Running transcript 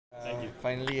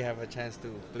finally have a chance to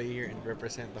play here and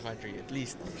represent the country, at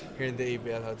least here in the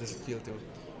ABL. How does it feel to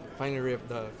finally rep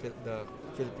the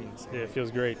Philippines? Yeah, it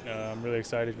feels great. I'm really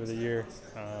excited for the year.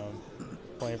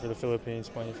 Playing for the Philippines,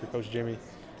 playing for Coach Jimmy.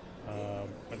 I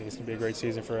think it's going to be a great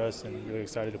season for us, and really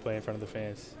excited to play in front of the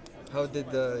fans. How did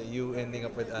you ending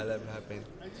up with Alab happen?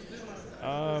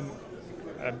 Um,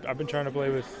 I've been trying to play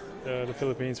with the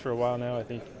Philippines for a while now. I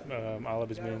think Alab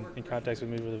has been in contact with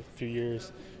me for a few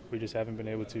years. We just haven't been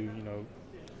able to,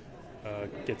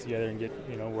 get together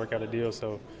and work out a deal.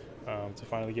 So to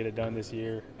finally get it done this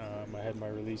year, I had my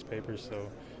release papers, so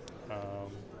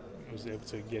I was able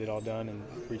to get it all done and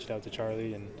reached out to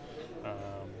Charlie, and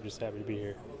just happy to be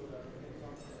here.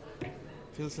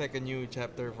 Feels like a new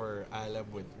chapter for Alab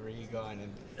with Regan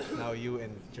and now you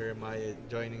and Jeremiah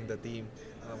joining the team.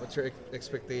 What's your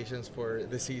expectations for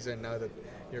the season now that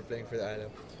you're playing for the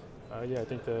Alab? Yeah, I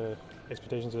think the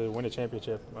expectations are to win a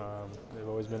championship. They've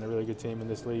always been a really good team in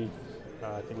this league.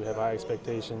 I think we have high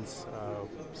expectations,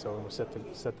 so we'll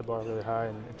set the bar really high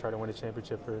and try to win a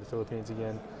championship for the Philippines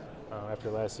again. After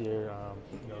last year,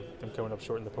 them coming up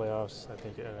short in the playoffs, I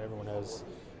think everyone has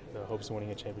the hopes of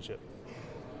winning a championship.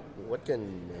 What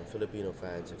can Filipino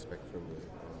fans expect from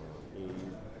you?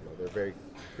 They're very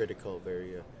critical,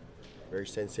 very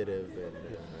sensitive, and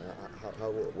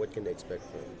what can they expect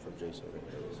from Jason?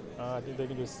 I think they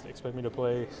can just expect me to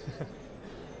play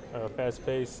fast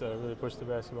pace, really push the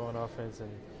basketball on offense,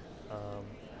 and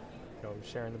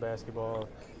sharing the basketball,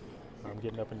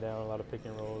 getting up and down, a lot of pick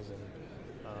and rolls, and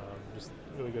just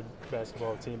really good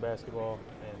basketball, team basketball,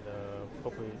 and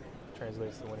hopefully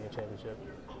translates to winning a championship.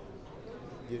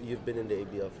 You've been in the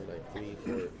ABL for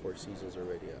like 4 seasons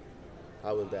already.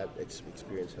 How will that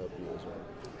experience help you as well?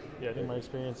 Yeah, I think my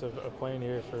experience of playing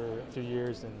here for a few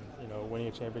years and winning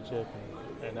a championship,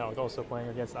 and now also playing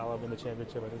against Alab in the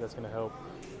championship, I think that's going to help.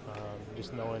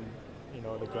 Just knowing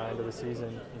the grind of the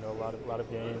season, a lot of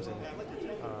games, and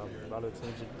a lot of the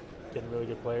teams are getting really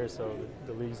good players, so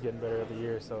the league's getting better every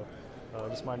year. So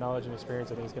just my knowledge and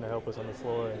experience, I think, is going to help us on the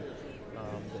floor and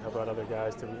help out other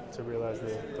guys to realize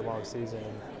the long season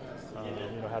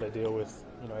and how to deal with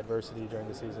adversity during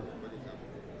the season.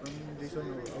 Jason,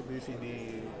 how do you see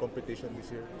the competition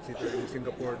this year? In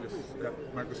Singapore, just got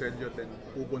Marcus Elliott and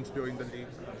Ubon's joined the league.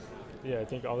 Yeah, I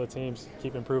think all the teams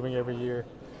keep improving every year.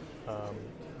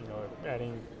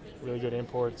 Adding really good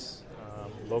imports,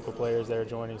 local players that are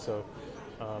joining. So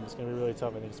it's going to be really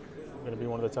tough. I think it's going to be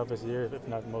one of the toughest years, if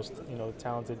not the most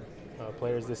talented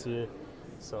players this year.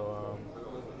 So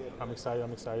I'm excited.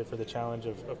 I'm excited for the challenge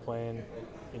of playing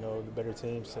the better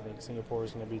teams. I think Singapore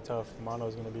is going to be tough. Mono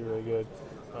is going to be really good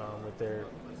with their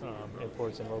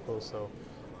imports and locals. So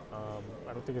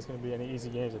I don't think it's going to be any easy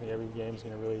games. I think every game is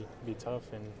going to really be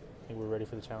tough, and I think we're ready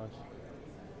for the challenge.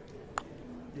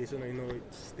 Jason, I know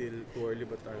it's still too early,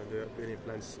 but do you have any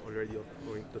plans already of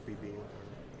going to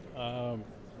PBA?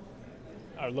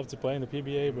 I'd love to play in the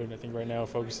PBA, but I think right now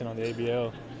focusing on the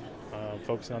ABL,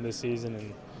 focusing on this season,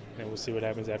 and we'll see what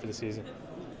happens after the season.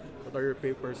 But are your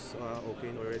papers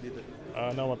okay already?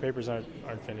 No, my papers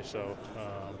aren't finished, so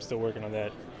I'm still working on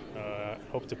that.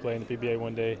 Hope to play in the PBA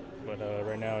one day, but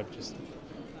right now just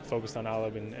focused on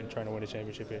Alab and trying to win a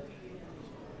championship here.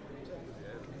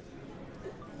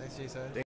 Thanks, Jason.